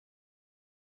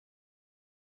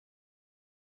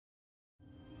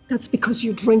That's because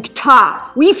you drink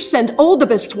tar. We've sent all the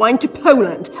best wine to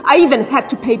Poland. I even had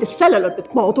to pay the seller a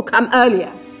bit more to come earlier.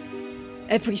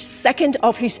 Every second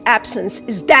of his absence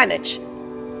is damage.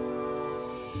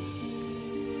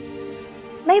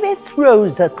 Maybe it's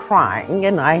Rosa crying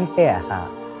and I hear her.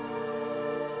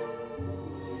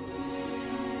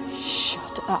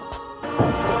 Shut up.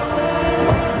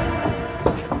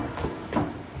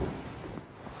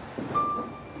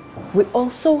 We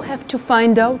also have to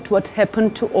find out what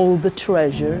happened to all the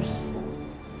treasures.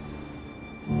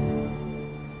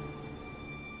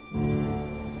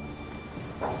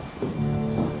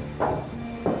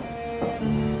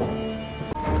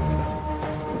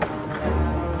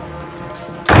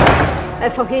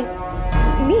 איפה היא?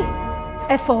 מי?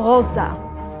 איפה רוזה?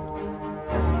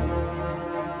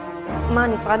 מה,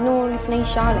 נפרדנו לפני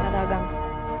שעה ליד האגם.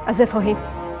 אז איפה היא?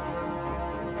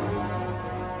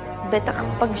 בטח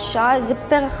פגשה איזה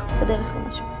פרח בדרך או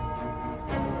משהו.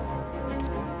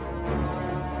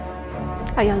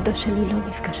 הילדה שלי לא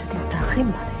נפגשת עם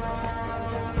פרחים בלילות.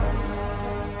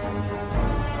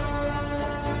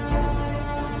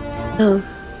 Now,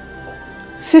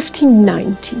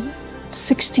 1590,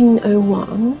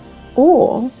 1601,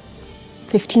 or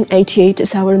 1588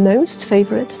 is our most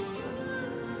favorite.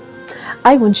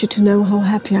 I want you to know how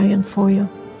happy I am for you.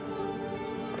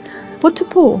 What to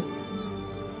pour?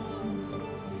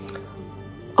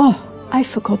 Oh, I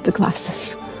forgot the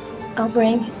glasses. I'll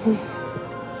bring.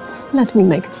 Let me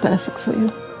make it perfect for you.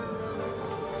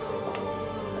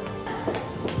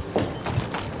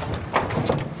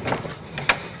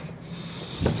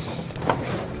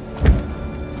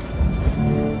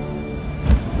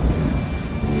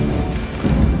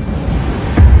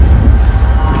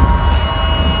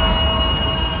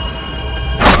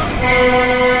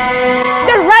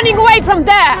 They're running away from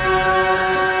there!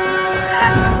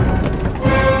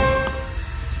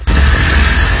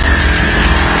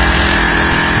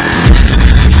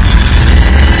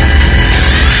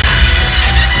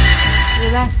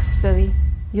 Relax, Billy.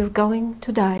 You're going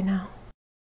to die now.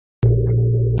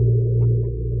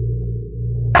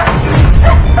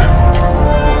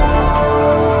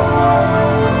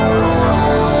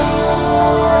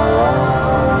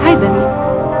 Hi, Billy.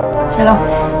 שלום.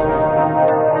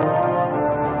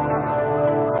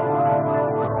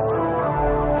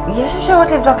 יש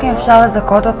אפשרות לבדוק אם אפשר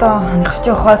לזכות אותו? אני חושבת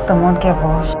שהוא יכול לעשות המון כאב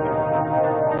ראש.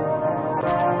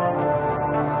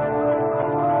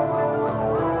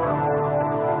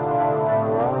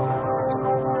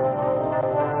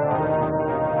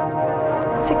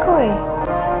 סיכוי.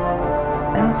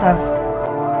 אין מצב.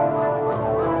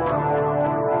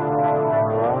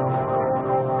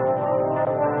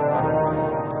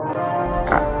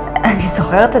 אני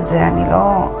זוכרת את זה, אני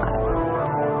לא...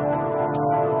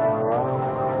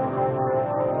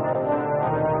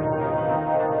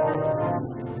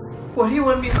 What do you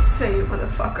want me to say,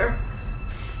 motherfucker?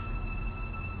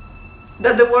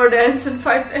 That the world ends in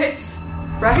 5 days,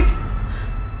 right?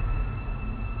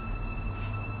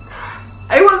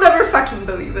 I will never fucking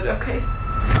believe it, okay?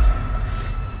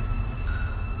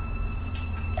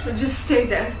 But just stay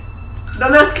there.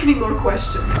 Don't ask any more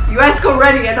questions. You ask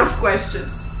already enough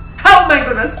questions. How am I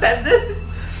gonna stand it?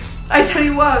 I tell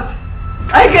you what,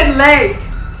 I get laid.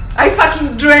 I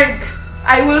fucking drink.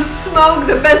 I will smoke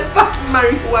the best fucking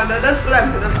marijuana. That's what I'm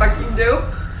gonna fucking do.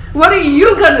 What are you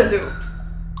gonna do?